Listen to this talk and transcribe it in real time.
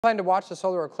Plan to watch the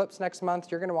solar eclipse next month,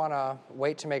 you're going to want to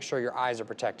wait to make sure your eyes are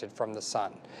protected from the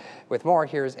sun. With more,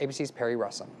 here's ABC's Perry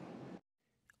Russum.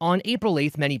 On April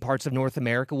 8th, many parts of North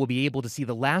America will be able to see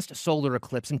the last solar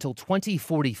eclipse until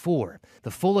 2044. The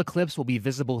full eclipse will be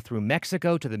visible through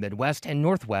Mexico to the Midwest and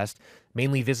Northwest,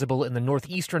 mainly visible in the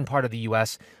northeastern part of the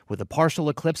U.S., with a partial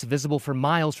eclipse visible for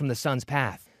miles from the sun's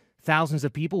path. Thousands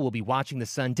of people will be watching the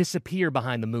sun disappear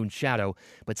behind the moon's shadow,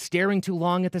 but staring too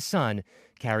long at the sun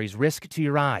carries risk to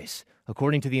your eyes.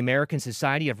 According to the American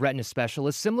Society of Retina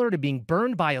Specialists, similar to being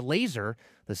burned by a laser,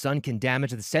 the sun can damage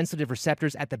the sensitive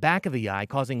receptors at the back of the eye,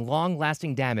 causing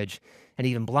long-lasting damage and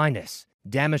even blindness.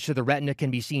 Damage to the retina can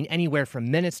be seen anywhere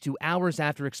from minutes to hours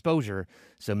after exposure,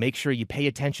 so make sure you pay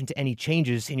attention to any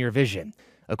changes in your vision.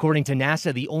 According to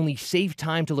NASA, the only safe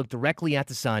time to look directly at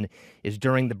the sun is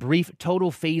during the brief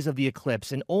total phase of the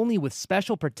eclipse and only with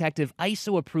special protective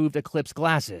ISO-approved eclipse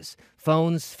glasses.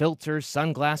 Phones, filters,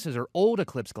 sunglasses, or old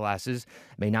eclipse glasses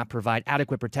may not provide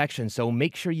adequate protection, so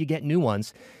make sure you get new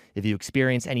ones. If you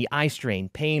experience any eye strain,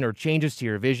 pain, or changes to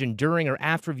your vision during or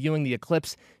after viewing the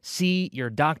eclipse, see your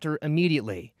doctor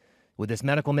immediately. With this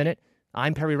Medical Minute,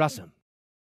 I'm Perry Russum.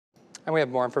 And we have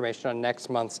more information on next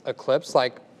month's eclipse,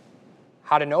 like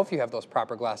how to know if you have those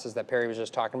proper glasses that Perry was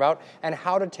just talking about, and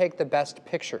how to take the best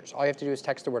pictures. All you have to do is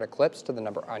text the word eclipse to the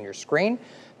number on your screen,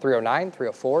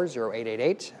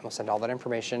 309-304-0888, and we'll send all that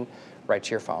information right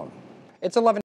to your phone. It's 11.